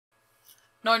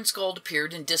Nordenskjöld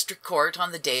appeared in district court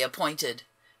on the day appointed.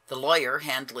 The lawyer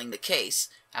handling the case,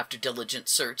 after diligent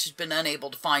search, had been unable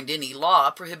to find any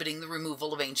law prohibiting the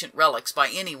removal of ancient relics by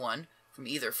anyone,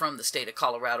 either from the state of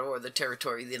Colorado or the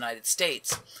territory of the United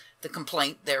States. The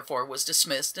complaint, therefore, was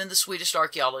dismissed, and the Swedish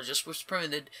archaeologist was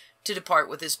permitted to depart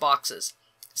with his boxes.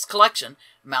 His collection,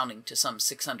 amounting to some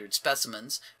 600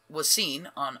 specimens, was seen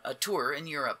on a tour in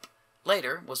Europe.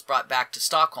 Later was brought back to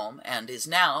Stockholm and is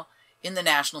now in the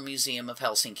National Museum of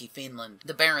Helsinki, Finland.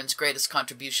 The Baron's greatest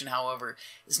contribution, however,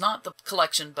 is not the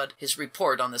collection but his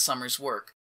report on the summer's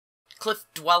work. Cliff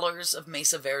Dwellers of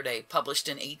Mesa Verde, published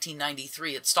in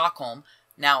 1893 at Stockholm,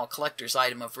 now a collector's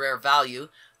item of rare value,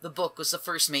 the book was the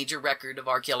first major record of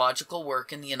archaeological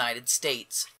work in the United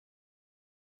States.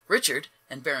 Richard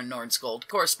and Baron Nordenskjöld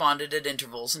corresponded at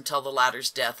intervals until the latter's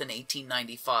death in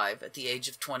 1895 at the age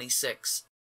of 26.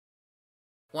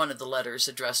 One of the letters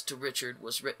addressed to Richard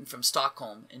was written from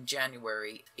Stockholm in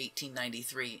January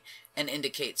 1893 and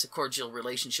indicates a cordial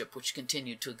relationship which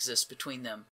continued to exist between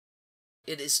them.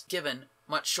 It is given,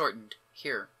 much shortened,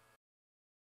 here.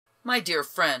 My dear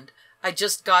friend, I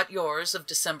just got yours of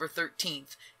December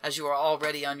 13th, as you are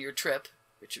already on your trip.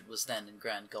 Richard was then in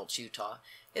Grand Gulch, Utah.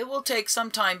 It will take some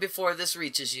time before this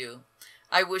reaches you.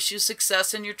 I wish you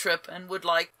success in your trip and would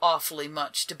like awfully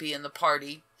much to be in the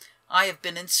party. I have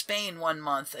been in Spain 1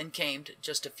 month and came,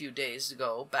 just a few days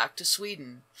ago, back to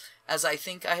Sweden. As I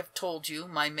think I have told you,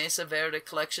 my Mesa Verde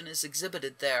collection is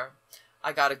exhibited there.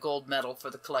 I got a gold medal for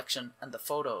the collection and the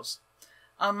photos.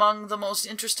 Among the most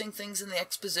interesting things in the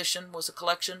exposition was a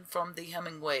collection from the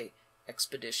Hemingway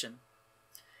expedition.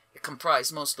 It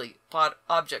comprised mostly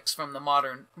objects from the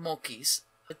modern Moquis,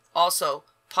 but also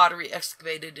pottery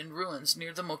excavated in ruins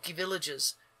near the Moqui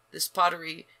villages. This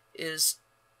pottery is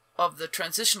of the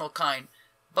transitional kind,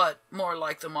 but more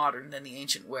like the modern than the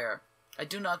ancient ware. I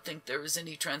do not think there is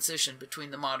any transition between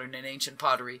the modern and ancient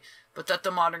pottery, but that the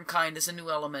modern kind is a new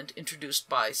element introduced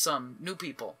by some new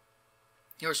people.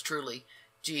 Yours truly,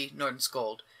 G.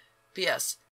 Nordenskjöld.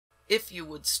 P.S. If you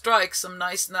would strike some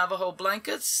nice Navajo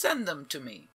blankets, send them to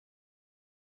me.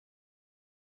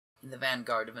 In the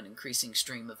vanguard of an increasing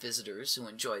stream of visitors who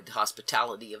enjoyed the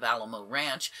hospitality of Alamo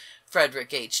Ranch,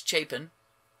 Frederick H. Chapin,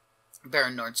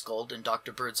 Baron Nordenskjöld, and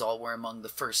Dr. Birdsall were among the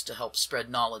first to help spread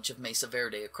knowledge of Mesa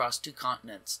Verde across 2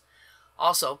 continents.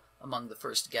 Also, among the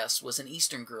first guests was an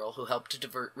Eastern girl who helped to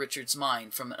divert Richard's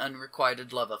mind from an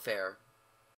unrequited love affair.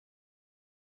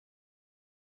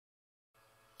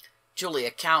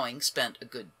 Julia Cowing spent a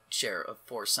good share of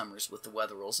 4 summers with the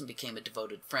Wetherills and became a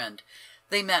devoted friend.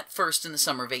 They met first in the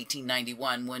summer of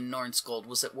 1891 when Nordenskjöld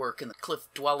was at work in the cliff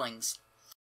dwellings.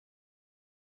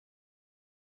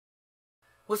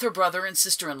 With her brother and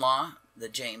sister-in-law, the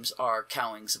James R.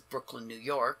 Cowings of Brooklyn, New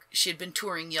York, she had been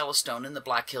touring Yellowstone and the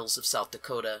Black Hills of South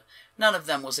Dakota. None of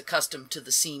them was accustomed to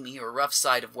the seamy or rough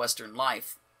side of Western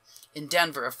life. In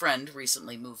Denver, a friend,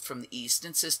 recently moved from the East,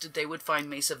 insisted they would find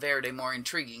Mesa Verde more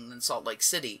intriguing than Salt Lake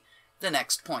City, the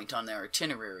next point on their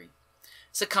itinerary.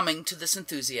 Succumbing to this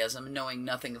enthusiasm and knowing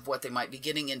nothing of what they might be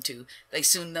getting into, they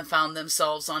soon found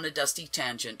themselves on a dusty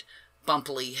tangent,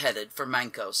 bumpily headed for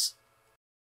Mancos.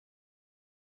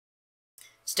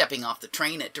 Stepping off the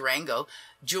train at Durango,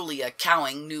 Julia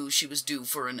Cowing knew she was due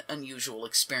for an unusual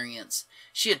experience.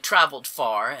 She had traveled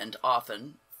far and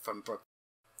often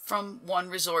from one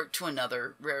resort to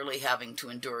another, rarely having to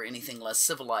endure anything less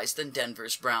civilized than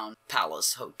Denver's Brown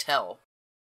Palace Hotel.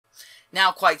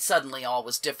 Now, quite suddenly, all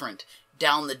was different.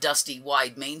 Down the dusty,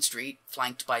 wide Main Street,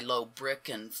 flanked by low brick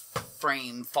and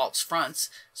frame false fronts,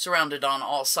 surrounded on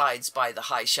all sides by the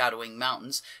high shadowing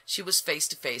mountains, she was face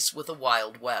to face with a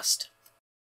Wild West.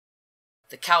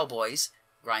 The cowboys,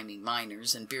 grimy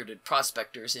miners and bearded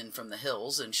prospectors in from the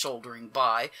hills and shouldering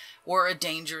by, were a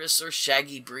dangerous or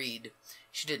shaggy breed.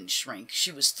 She didn't shrink. She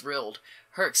was thrilled.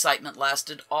 Her excitement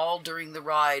lasted all during the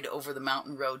ride over the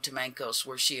mountain road to Mancos,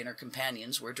 where she and her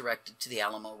companions were directed to the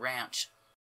Alamo Ranch.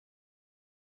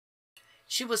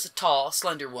 She was a tall,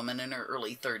 slender woman in her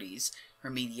early 30s, her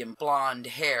medium blonde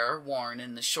hair worn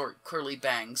in the short curly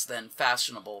bangs then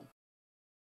fashionable.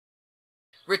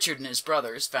 Richard and his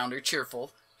brothers found her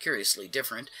cheerful, curiously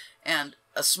different, and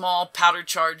a small powder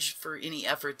charge for any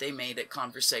effort they made at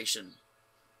conversation.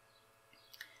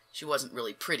 She wasn't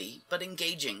really pretty, but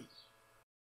engaging.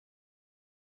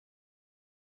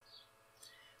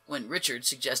 When Richard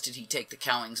suggested he take the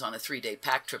Cowings on a 3-day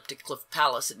pack trip to Cliff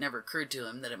Palace, it never occurred to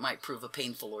him that it might prove a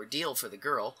painful ordeal for the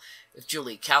girl. If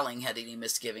Julie Cowing had any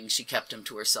misgivings, she kept them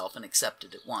to herself and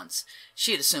accepted at once.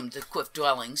 She had assumed that cliff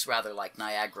dwellings, rather like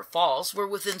Niagara Falls, were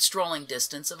within strolling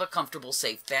distance of a comfortable,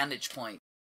 safe vantage point.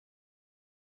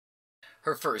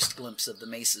 Her first glimpse of the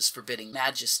mesa's forbidding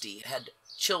majesty had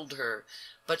chilled her,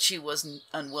 but she was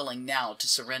unwilling now to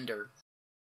surrender.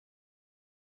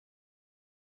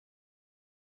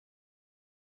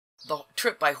 The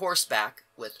trip by horseback,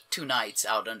 with 2 nights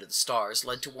out under the stars,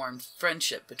 led to warm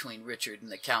friendship between Richard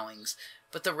and the Cowings,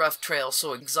 but the rough trail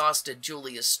so exhausted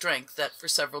Julia's strength that for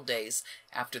several days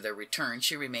after their return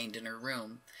she remained in her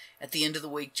room. At the end of the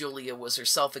week Julia was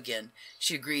herself again.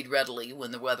 She agreed readily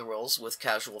when the Wetherills, with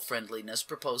casual friendliness,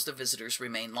 proposed the visitors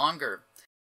remain longer.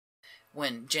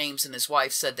 When James and his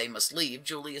wife said they must leave,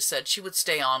 Julia said she would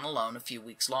stay on alone a few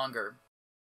weeks longer.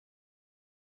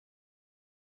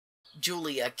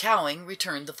 Julia Cowing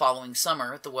returned the following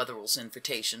summer at the Wetherills'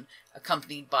 invitation,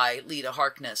 accompanied by Lida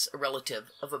Harkness, a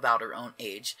relative of about her own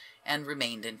age, and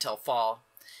remained until fall.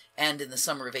 And in the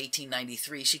summer of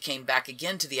 1893 she came back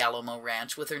again to the Alamo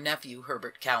Ranch with her nephew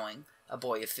Herbert Cowing, a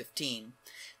boy of 15.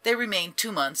 They remained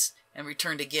 2 months and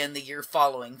returned again the year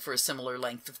following for a similar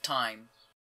length of time.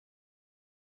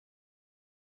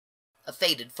 A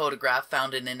faded photograph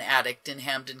found in an attic in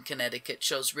Hamden, Connecticut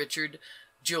shows Richard,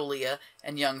 Julia,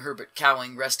 and young Herbert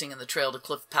Cowing resting in the trail to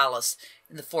Cliff Palace.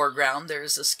 In the foreground there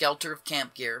is a skelter of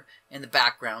camp gear, in the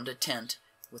background a tent,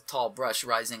 with tall brush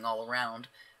rising all around.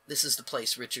 This is the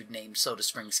place Richard named Soda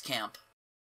Springs Camp.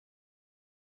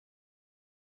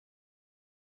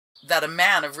 That a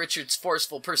man of Richard's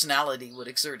forceful personality would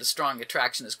exert a strong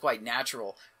attraction is quite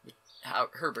natural,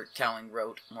 Herbert Cowing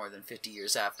wrote more than 50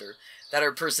 years after. That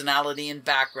her personality and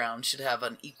background should have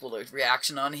an equal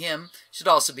reaction on him should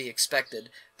also be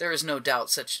expected. There is no doubt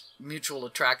such mutual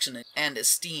attraction and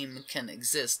esteem can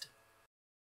exist.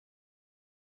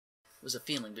 It was a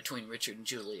feeling between Richard and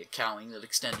Julia Cowing that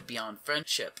extended beyond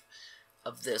friendship.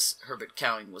 Of this Herbert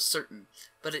Cowing was certain,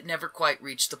 but it never quite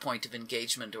reached the point of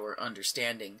engagement or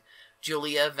understanding.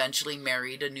 Julia eventually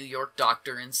married a New York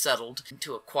doctor and settled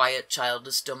into a quiet,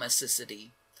 childless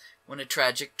domesticity. When a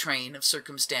tragic train of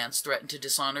circumstance threatened to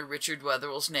dishonor Richard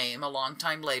Wetherill's name a long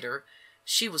time later,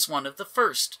 she was one of the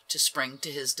first to spring to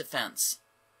his defense.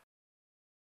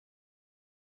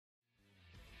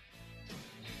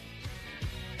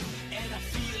 And I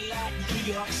feel like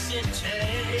New York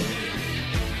City.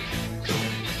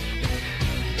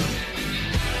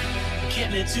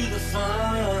 Get me to the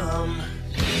farm.